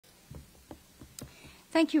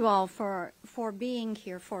Thank you all for being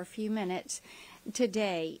here for a few minutes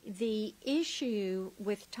today. The issue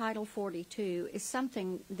with Title 42 is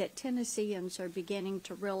something that Tennesseans are beginning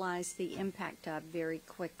to realize the impact of very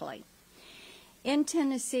quickly. In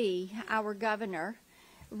Tennessee, our governor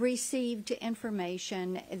received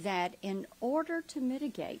information that in order to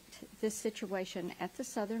mitigate the situation at the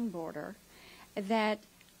southern border, that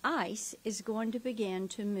ICE is going to begin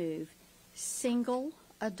to move single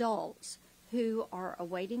adults who are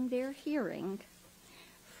awaiting their hearing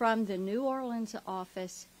from the New Orleans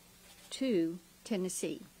office to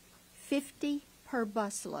Tennessee. 50 per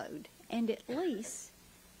busload, and at least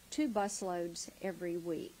 2 busloads every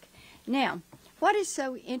week. Now, what is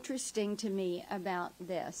so interesting to me about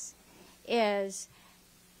this is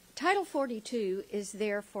Title 42 is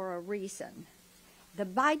there for a reason. The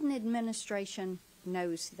Biden administration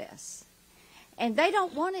knows this. And they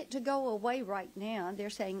don't want it to go away right now. They're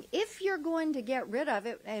saying, if you're going to get rid of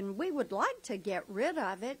it, and we would like to get rid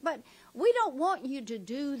of it, but we don't want you to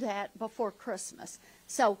do that before Christmas.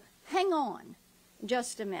 So hang on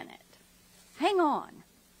just a minute. Hang on.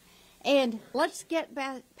 And let's get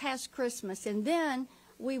past Christmas, and then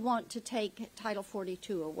we want to take Title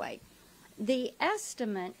 42 away. The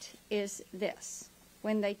estimate is this.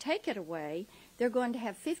 When they take it away, they're going to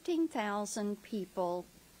have 15,000 people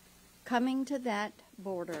coming to that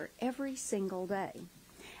border every single day.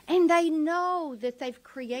 And they know that they've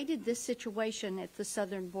created this situation at the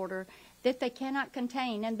southern border that they cannot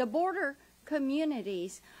contain. And the border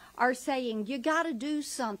communities are saying, you got to do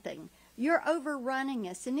something. You're overrunning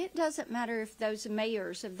us. And it doesn't matter if those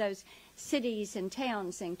mayors of those cities and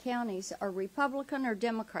towns and counties are Republican or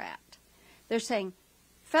Democrat. They're saying,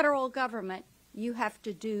 federal government, you have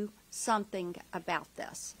to do something about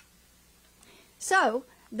this. So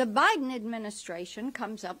the Biden administration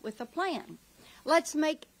comes up with a plan. Let's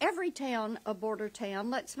make every town a border town.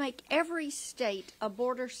 Let's make every state a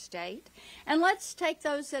border state. And let's take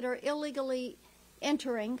those that are illegally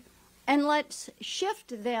entering and let's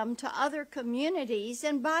shift them to other communities.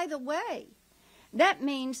 And by the way, that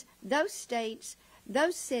means those states,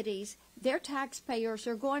 those cities, their taxpayers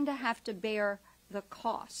are going to have to bear the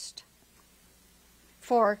cost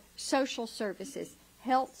for social services,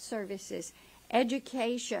 health services,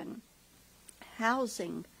 education,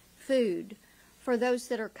 housing, food, for those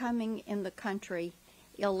that are coming in the country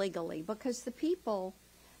illegally. Because the people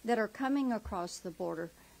that are coming across the border,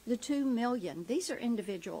 the 2 million, these are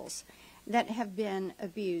individuals that have been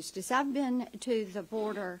abused. As I've been to the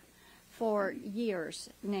border for years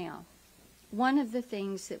now, one of the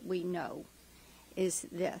things that we know is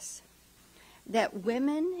this, that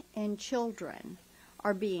women and children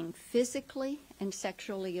are being physically and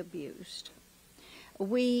sexually abused.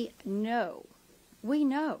 We know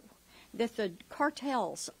that the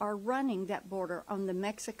cartels are running that border on the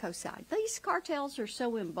Mexico side. These cartels are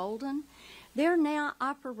so emboldened, they're now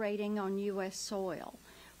operating on U.S. soil.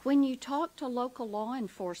 When you talk to local law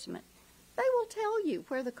enforcement, they will tell you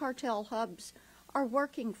where the cartel hubs are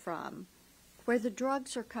working from, where the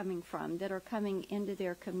drugs are coming from that are coming into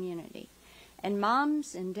their community. And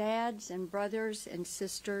moms and dads and brothers and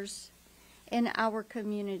sisters in our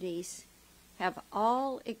communities have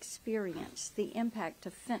all experienced the impact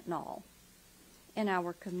of fentanyl in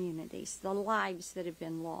our communities, the lives that have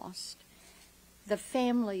been lost, the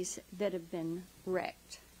families that have been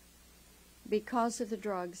wrecked because of the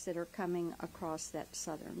drugs that are coming across that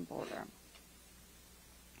southern border.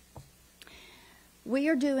 We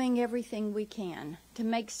are doing everything we can to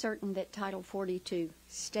make certain that Title 42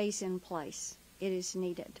 stays in place. It is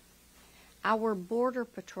needed. Our Border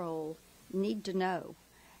Patrol need to know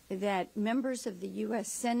that members of the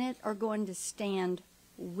U.S. Senate are going to stand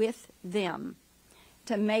with them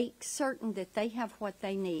to make certain that they have what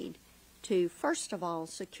they need to, first of all,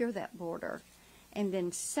 secure that border, and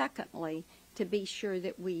then secondly, to be sure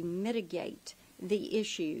that we mitigate the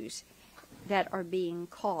issues that are being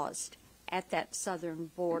caused at that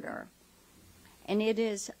southern border. And it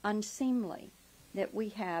is unseemly that we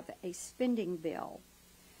have a spending bill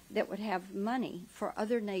that would have money for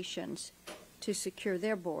other nations to secure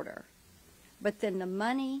their border. But then the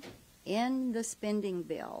money in the spending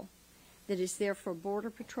bill that is there for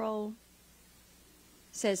Border Patrol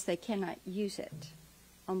says they cannot use it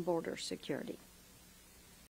on border security.